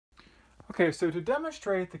Okay, so to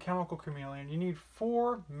demonstrate the chemical chameleon, you need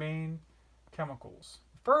four main chemicals.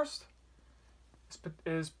 First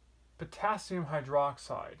is potassium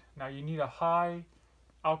hydroxide. Now you need a high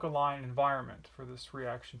alkaline environment for this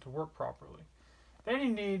reaction to work properly. Then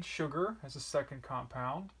you need sugar as a second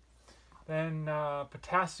compound. Then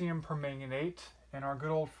potassium permanganate and our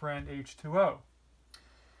good old friend H2O.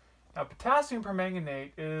 Now potassium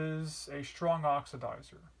permanganate is a strong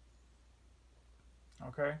oxidizer.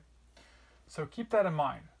 Okay? So keep that in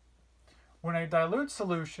mind. When a dilute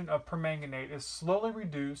solution of permanganate is slowly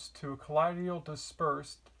reduced to a colloidal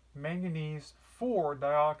dispersed manganese 4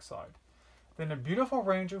 dioxide, then a beautiful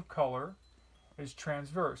range of color is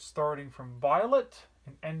transverse, starting from violet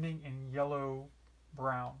and ending in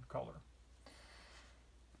yellow-brown color.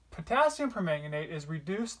 Potassium permanganate is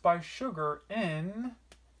reduced by sugar in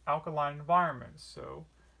alkaline environments. So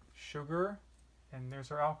sugar, and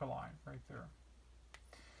there's our alkaline right there.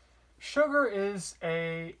 Sugar is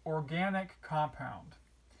an organic compound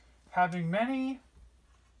having many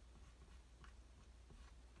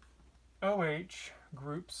OH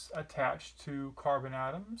groups attached to carbon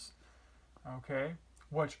atoms, okay,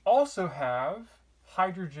 which also have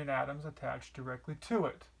hydrogen atoms attached directly to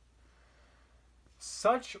it.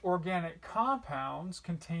 Such organic compounds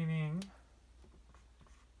containing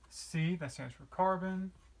C, that stands for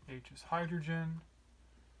carbon, H is hydrogen,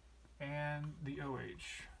 and the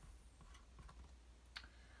OH.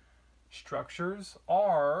 Structures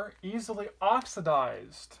are easily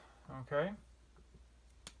oxidized, okay?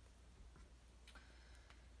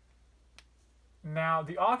 Now,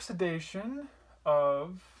 the oxidation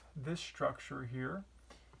of this structure here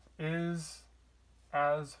is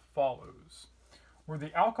as follows, where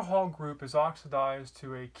the alcohol group is oxidized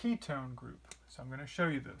to a ketone group. So I'm going to show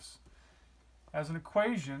you this. As an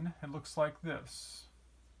equation, it looks like this.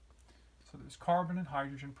 So there's carbon and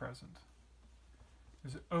hydrogen present.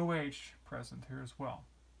 There's an OH present here as well.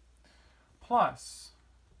 Plus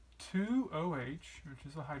 2OH, which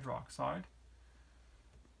is a hydroxide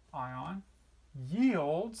ion,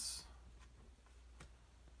 yields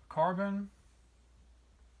carbon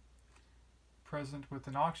present with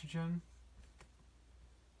an oxygen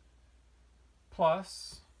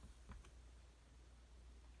plus,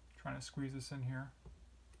 trying to squeeze this in here,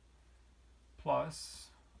 plus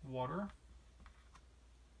water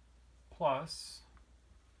plus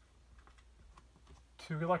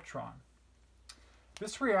 2 electron.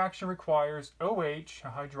 This reaction requires OH, a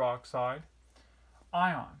hydroxide,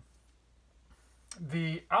 ion.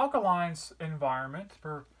 The alkaline environment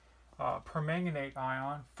for permanganate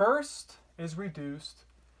ion first is reduced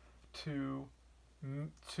to the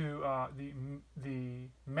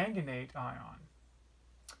manganate ion.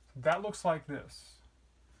 That looks like this.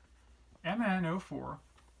 MnO4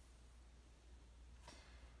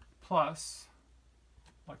 plus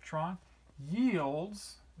electron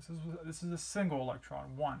yields, this is a single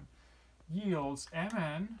electron, 1, yields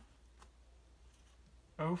MnO4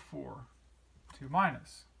 2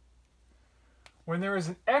 minus. When there is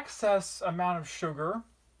an excess amount of sugar,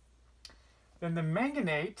 then the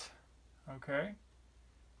manganate, okay,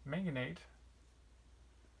 manganate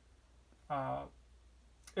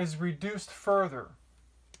is reduced further.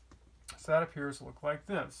 So that appears to look like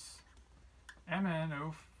this.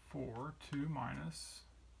 MnO4 2 minus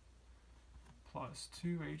plus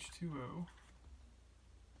 2H2O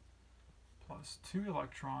plus 2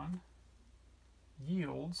 electron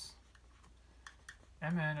yields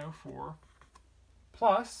MnO4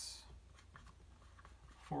 plus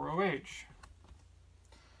 4OH.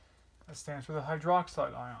 That stands for the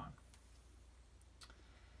hydroxide ion.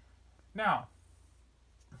 Now,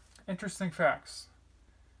 interesting facts.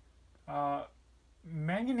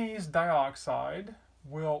 Manganese dioxide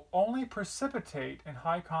will only precipitate in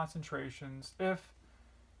high concentrations if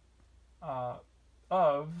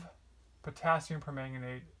of potassium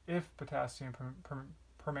permanganate, if potassium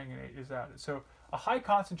permanganate is added. So a high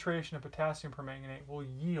concentration of potassium permanganate will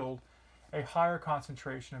yield a higher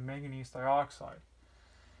concentration of manganese dioxide.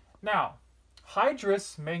 Now,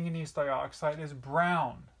 hydrous manganese dioxide is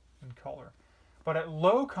brown in color, but at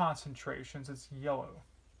low concentrations it's yellow.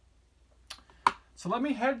 So let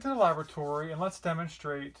me head to the laboratory and let's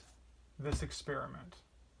demonstrate this experiment.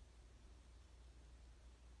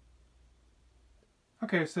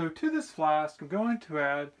 Okay, so to this flask I'm going to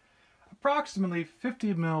add approximately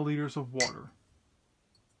 50 milliliters of water.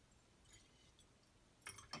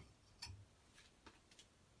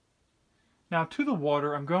 Now to the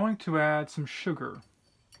water I'm going to add some sugar.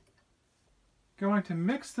 Going to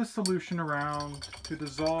mix the solution around to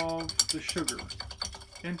dissolve the sugar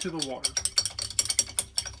into the water.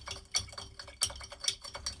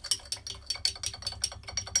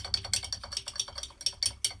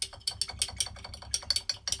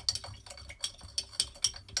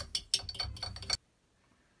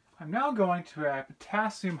 I'm now going to add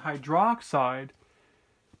potassium hydroxide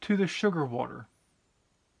to the sugar water.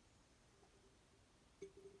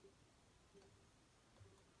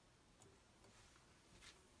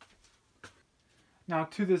 Now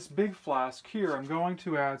to this big flask here, I'm going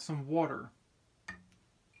to add some water.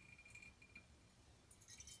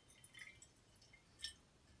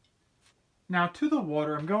 Now to the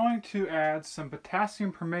water, I'm going to add some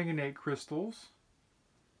potassium permanganate crystals,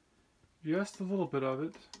 just a little bit of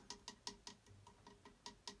it.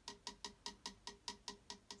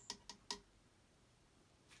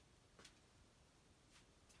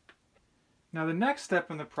 Now the next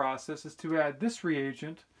step in the process is to add this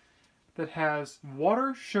reagent that has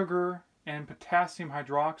water, sugar, and potassium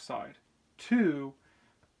hydroxide to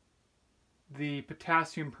the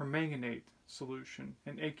potassium permanganate solution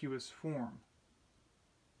in aqueous form.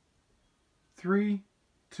 3,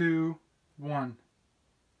 2, 1.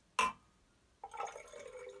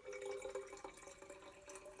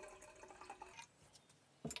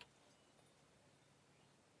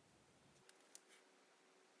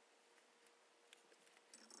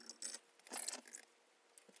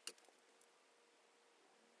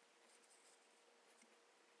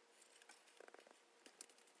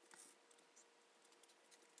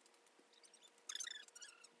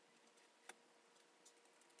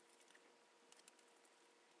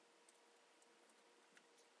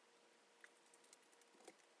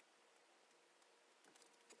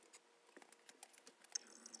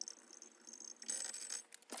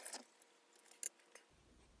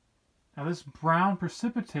 Now this brown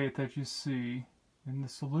precipitate that you see in the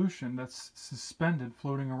solution that's suspended,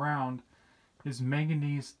 floating around, is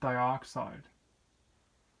manganese dioxide.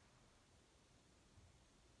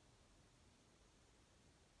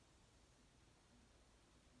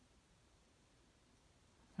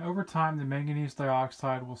 Over time, the manganese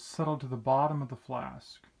dioxide will settle to the bottom of the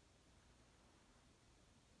flask.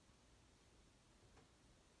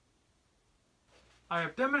 I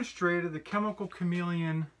have demonstrated the chemical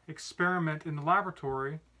chameleon experiment in the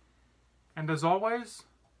laboratory, and as always,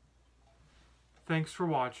 thanks for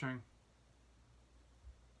watching.